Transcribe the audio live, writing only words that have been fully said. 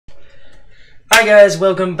Hi guys,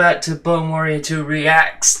 welcome back to Bone Warrior 2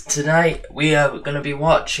 Reacts. Tonight we are going to be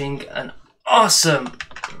watching an awesome,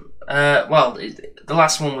 the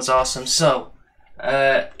last one was awesome, so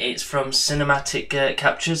it's from Cinematic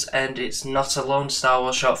Captures and it's Not Alone Star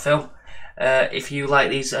Wars short film. If you like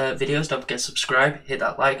these videos, don't forget to subscribe, hit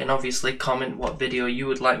that like, and obviously comment what video you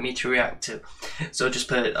would like me to react to. So just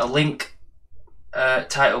put a link,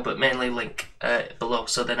 title, but mainly link below,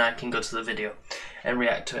 so then I can go to the video and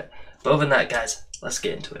react to it. But other than that, guys, let's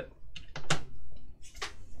get into it.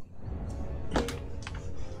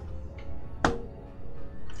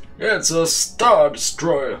 It's a Star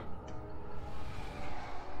Destroyer.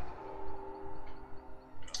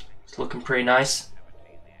 It's looking pretty nice.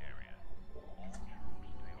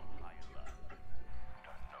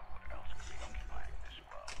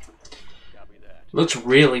 Looks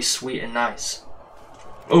really sweet and nice.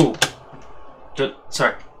 Oh,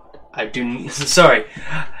 sorry. Sorry.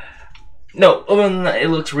 No, other than that, it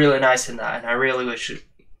looks really nice in that, and I really wish it.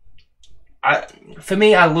 For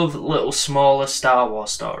me, I love little smaller Star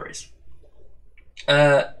Wars stories.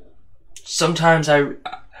 Sometimes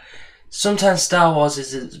Star Wars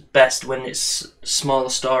is its best when it's smaller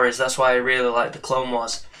stories. That's why I really like the Clone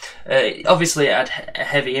Wars. Obviously, it had a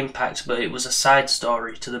heavy impact, but it was a side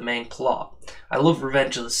story to the main plot. I love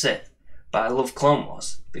Revenge of the Sith, but I love Clone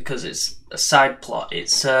Wars because it's a side plot.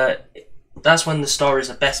 It's that's when the stories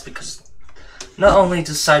are best, because not only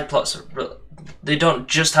do side plots, they don't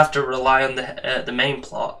just have to rely on the main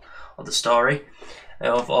plot of the story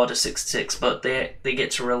of Order 66, but they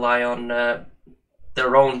get to rely on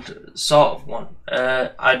their own sort of one.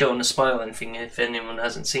 I don't want to spoil anything if anyone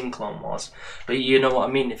hasn't seen Clone Wars, but you know what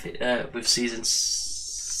I mean. If it with season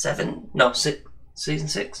 7, no, season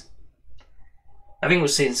 6. I think it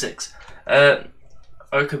was season 6, or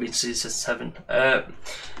it could be season 7.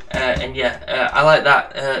 And yeah, I like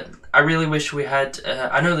that. I really wish we had.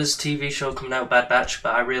 I know there's a TV show coming out, Bad Batch,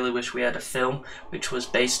 but I really wish we had a film which was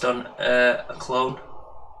based on a clone.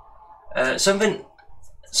 Something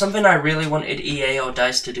I really wanted EA or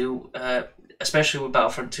DICE to do, especially with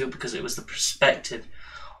Battlefront 2, because it was the perspective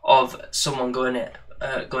of someone going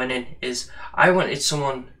in. Is I wanted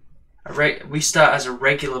someone. We start as a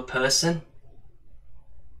regular person,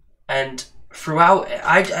 and throughout it,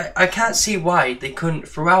 I can't see why they couldn't.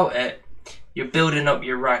 Throughout it, you're building up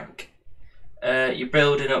your rank, you're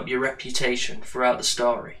building up your reputation throughout the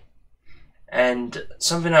story, and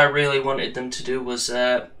something I really wanted them to do was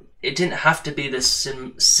it didn't have to be this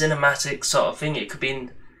cinematic sort of thing. It could be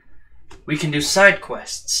we can do side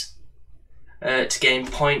quests to gain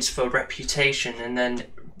points for reputation, and then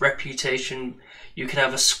reputation you can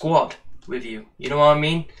have a squad with you. You know what I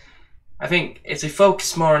mean? I think if they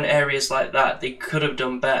focus more on areas like that, they could have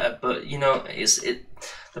done better. But you know,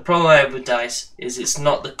 the problem I have with DICE is it's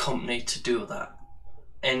not the company to do that,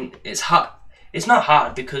 and it's hard. It's not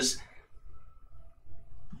hard because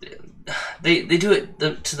they do it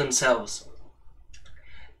to themselves.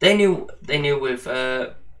 They knew with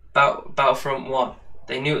Battlefront 1.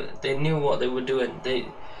 They knew what they were doing.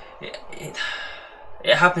 It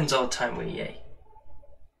happens all the time with EA.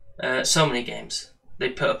 So many games. They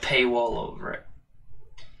put a paywall over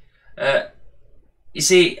it. You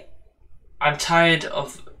see, I'm tired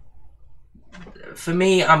of. For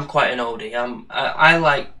me, I'm quite an oldie.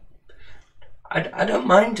 I don't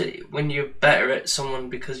mind it when you're better at someone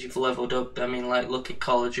because you've leveled up. I mean, like, look at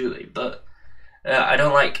Call of Duty, but I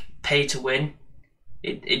don't like pay to win.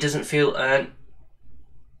 It doesn't feel earned.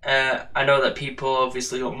 I know that people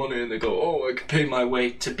obviously got money and they go, oh, I can pay my way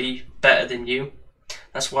to be better than you.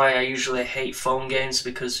 That's why I usually hate phone games,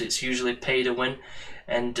 because it's usually pay to win,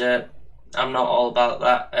 and I'm not all about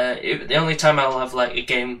that. The only time I'll have like a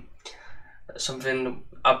game,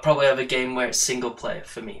 I'll probably have a game where it's single player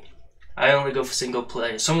for me. I only go for single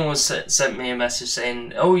player. Someone was sent me a message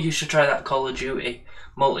saying, "Oh, you should try that Call of Duty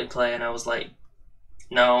multiplayer," and I was like,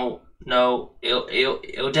 "No,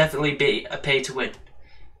 it'll definitely be a pay to win,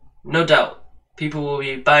 no doubt. People will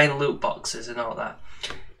be buying loot boxes and all that."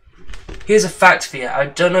 Here's a fact for you. I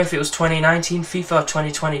don't know if it was 2019 FIFA or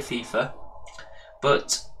 2020 FIFA,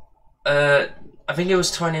 but I think it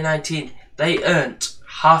was 2019. They earned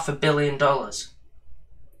 $500 million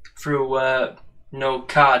through no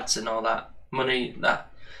cards and all that money.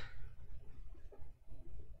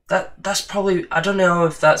 That's probably, I don't know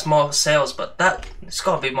if that's more sales, but it's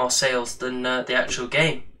got to be more sales than the actual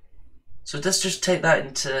game. So let's just take that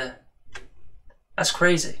into. That's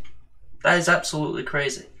crazy. That is absolutely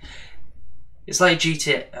crazy. It's like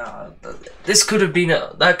GTA. This could have been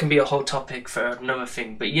that can be a whole topic for another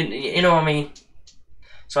thing, but you know what I mean.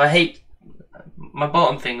 So I hate. My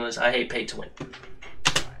bottom thing was I hate pay to win.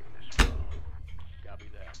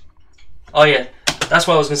 Oh yeah, that's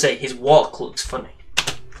what I was gonna say. His walk looks funny.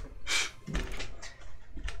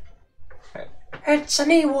 It's an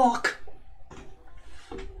Ewok.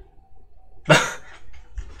 Get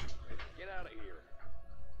out of here.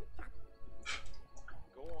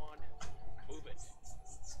 Go on. Move it.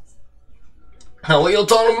 How are you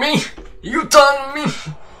telling me? You telling me?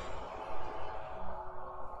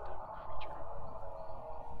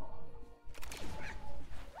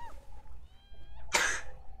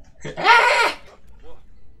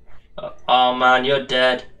 Oh man, you're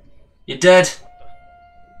dead. You're dead.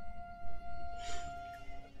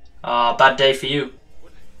 Ah, bad day for you.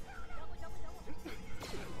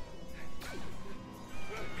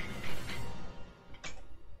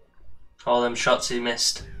 All them shots he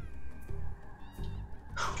missed.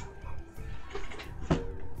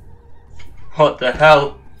 What the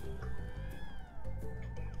hell?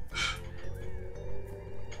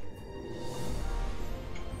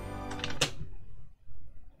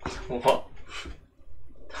 What?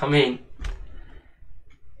 I mean,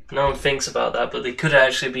 no one thinks about that, but they could have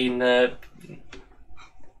actually been. I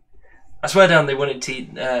swear down, they wanted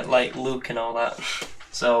to like Luke and all that.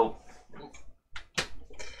 So,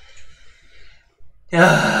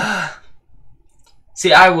 yeah.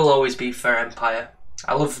 See, I will always be for Empire.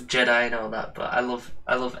 I love Jedi and all that, but I love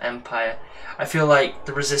Empire. I feel like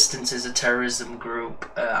the Resistance is a terrorism group.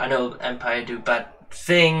 I know Empire do bad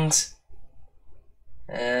things.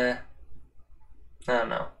 I don't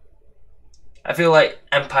know. I feel like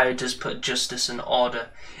Empire does put justice and order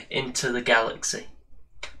into the galaxy.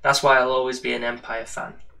 That's why I'll always be an Empire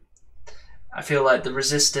fan. I feel like the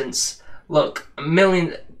Resistance... Look,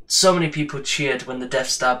 so many people cheered when the Death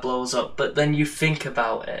Star blows up, but then you think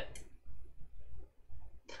about it.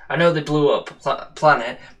 I know they blew up a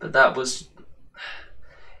planet, but that was...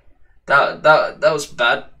 That was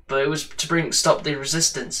bad, but it was to stop the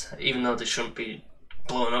Resistance, even though they shouldn't be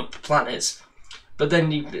blowing up planets. But then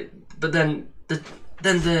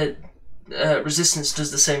the Resistance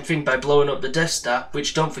does the same thing by blowing up the Death Star,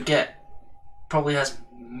 which, don't forget, probably has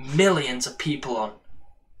millions of people on.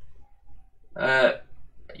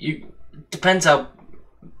 Depends how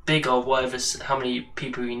big or whatever, how many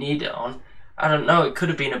people you need it on. I don't know. It could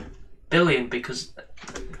have been 1 billion, because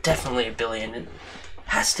definitely 1 billion. It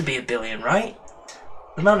has to be 1 billion, right?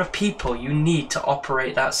 The amount of people you need to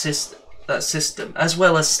operate that system, as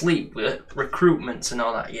well as sleep, recruitments and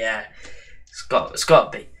all that. Yeah, it's got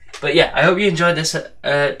to be. But yeah, I hope you enjoyed this.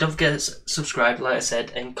 Don't forget to subscribe, like I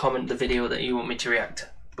said, and comment the video that you want me to react to.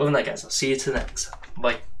 Other than that, guys, I'll see you to the next.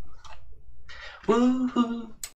 Bye. Woohoo!